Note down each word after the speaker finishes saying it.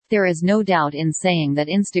There is no doubt in saying that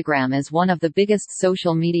Instagram is one of the biggest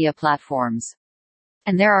social media platforms.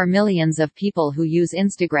 And there are millions of people who use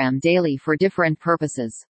Instagram daily for different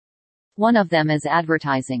purposes. One of them is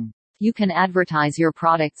advertising. You can advertise your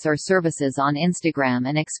products or services on Instagram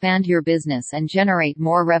and expand your business and generate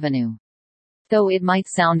more revenue. Though it might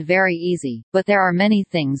sound very easy, but there are many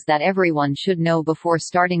things that everyone should know before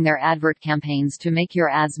starting their advert campaigns to make your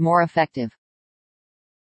ads more effective.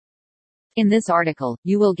 In this article,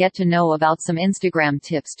 you will get to know about some Instagram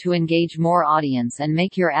tips to engage more audience and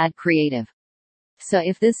make your ad creative. So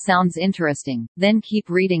if this sounds interesting, then keep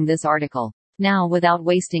reading this article. Now, without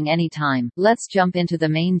wasting any time, let's jump into the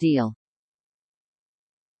main deal.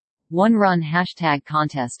 1. Run hashtag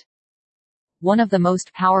contest. One of the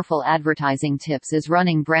most powerful advertising tips is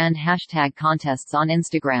running brand hashtag contests on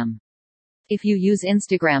Instagram. If you use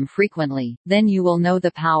Instagram frequently, then you will know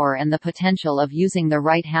the power and the potential of using the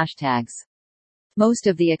right hashtags. Most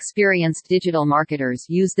of the experienced digital marketers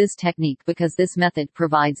use this technique because this method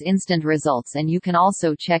provides instant results, and you can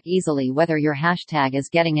also check easily whether your hashtag is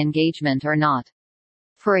getting engagement or not.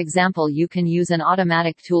 For example, you can use an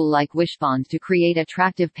automatic tool like Wishpond to create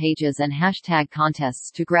attractive pages and hashtag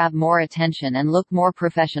contests to grab more attention and look more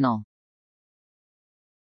professional.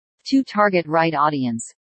 2. Target right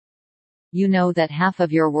audience. You know that half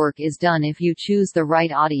of your work is done if you choose the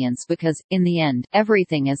right audience because, in the end,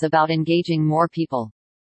 everything is about engaging more people.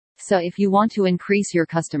 So if you want to increase your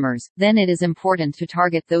customers, then it is important to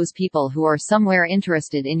target those people who are somewhere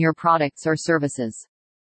interested in your products or services.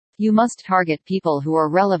 You must target people who are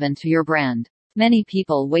relevant to your brand. Many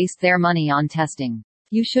people waste their money on testing.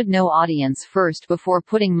 You should know audience first before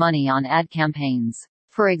putting money on ad campaigns.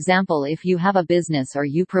 For example, if you have a business or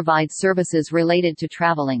you provide services related to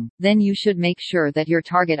traveling, then you should make sure that your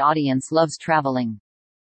target audience loves traveling.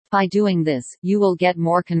 By doing this, you will get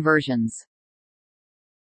more conversions.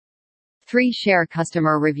 3. Share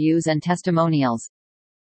customer reviews and testimonials.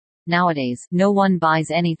 Nowadays, no one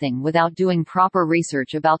buys anything without doing proper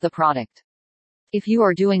research about the product. If you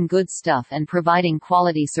are doing good stuff and providing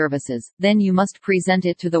quality services, then you must present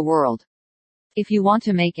it to the world. If you want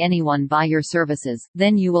to make anyone buy your services,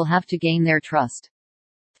 then you will have to gain their trust.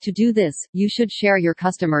 To do this, you should share your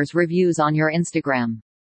customers' reviews on your Instagram.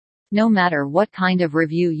 No matter what kind of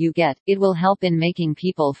review you get, it will help in making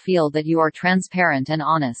people feel that you are transparent and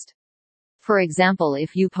honest. For example,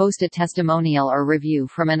 if you post a testimonial or review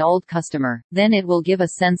from an old customer, then it will give a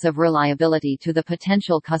sense of reliability to the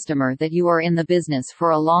potential customer that you are in the business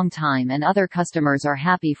for a long time and other customers are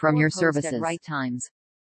happy from your services. At right times.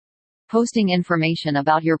 Posting information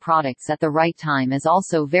about your products at the right time is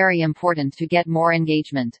also very important to get more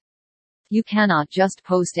engagement. You cannot just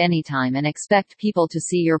post anytime and expect people to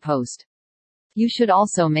see your post. You should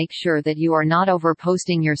also make sure that you are not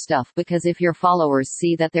over-posting your stuff, because if your followers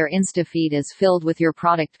see that their Insta feed is filled with your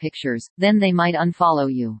product pictures, then they might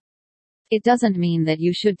unfollow you. It doesn't mean that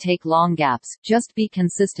you should take long gaps, just be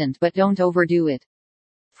consistent but don't overdo it.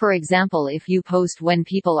 For example, if you post when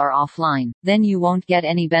people are offline, then you won't get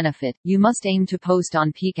any benefit. You must aim to post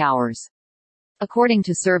on peak hours. According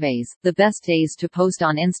to surveys, the best days to post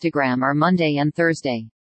on Instagram are Monday and Thursday.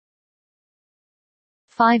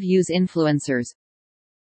 5. Use influencers.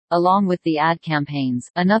 Along with the ad campaigns,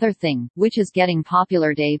 another thing, which is getting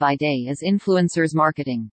popular day by day, is influencers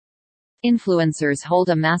marketing. Influencers hold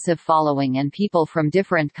a massive following and people from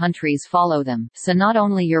different countries follow them, so not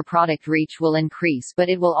only your product reach will increase but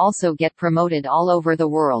it will also get promoted all over the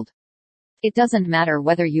world. It doesn't matter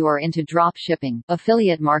whether you are into drop shipping,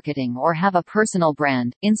 affiliate marketing or have a personal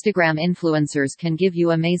brand, Instagram influencers can give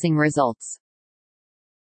you amazing results.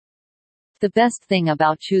 The best thing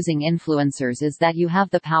about choosing influencers is that you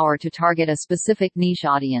have the power to target a specific niche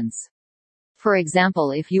audience. For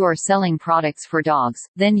example, if you are selling products for dogs,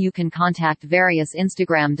 then you can contact various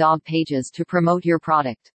Instagram dog pages to promote your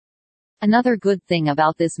product. Another good thing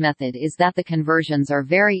about this method is that the conversions are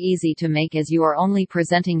very easy to make, as you are only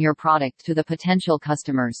presenting your product to the potential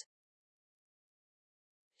customers.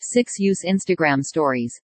 6. Use Instagram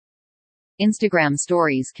stories. Instagram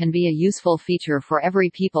stories can be a useful feature for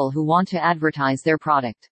every people who want to advertise their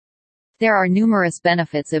product. There are numerous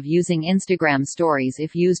benefits of using Instagram stories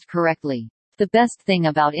if used correctly. The best thing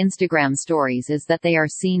about Instagram stories is that they are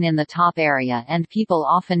seen in the top area and people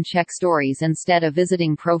often check stories instead of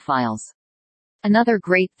visiting profiles. Another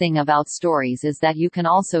great thing about stories is that you can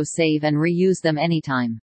also save and reuse them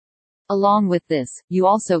anytime. Along with this, you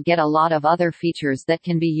also get a lot of other features that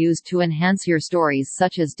can be used to enhance your stories,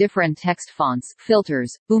 such as different text fonts,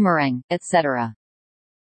 filters, boomerang, etc.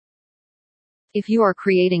 If you are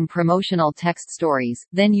creating promotional text stories,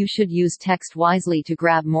 then you should use text wisely to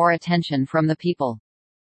grab more attention from the people.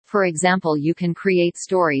 For example, you can create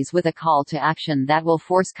stories with a call to action that will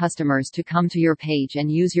force customers to come to your page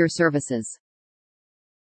and use your services.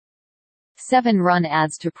 7. Run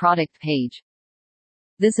ads to product page.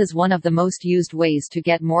 This is one of the most used ways to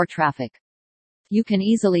get more traffic. You can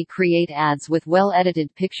easily create ads with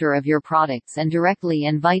well-edited picture of your products and directly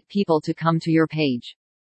invite people to come to your page.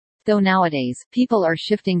 Though nowadays, people are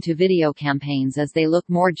shifting to video campaigns as they look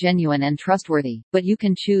more genuine and trustworthy, but you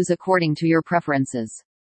can choose according to your preferences.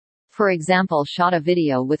 For example, shot a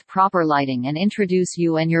video with proper lighting and introduce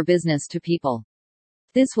you and your business to people.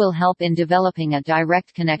 This will help in developing a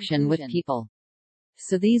direct connection with people.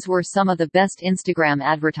 So these were some of the best Instagram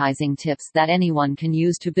advertising tips that anyone can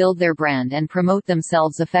use to build their brand and promote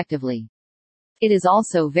themselves effectively. It is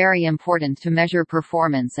also very important to measure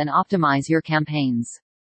performance and optimize your campaigns.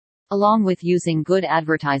 Along with using good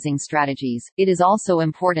advertising strategies, it is also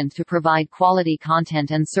important to provide quality content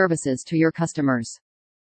and services to your customers.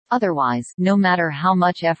 Otherwise, no matter how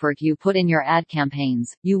much effort you put in your ad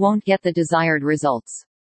campaigns, you won't get the desired results.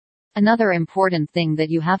 Another important thing that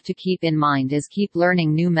you have to keep in mind is keep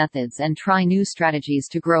learning new methods and try new strategies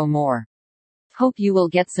to grow more. Hope you will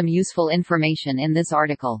get some useful information in this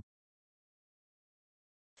article.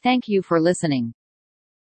 Thank you for listening.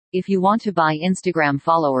 If you want to buy Instagram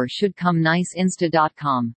follower should come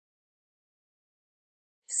niceinsta.com.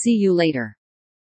 See you later.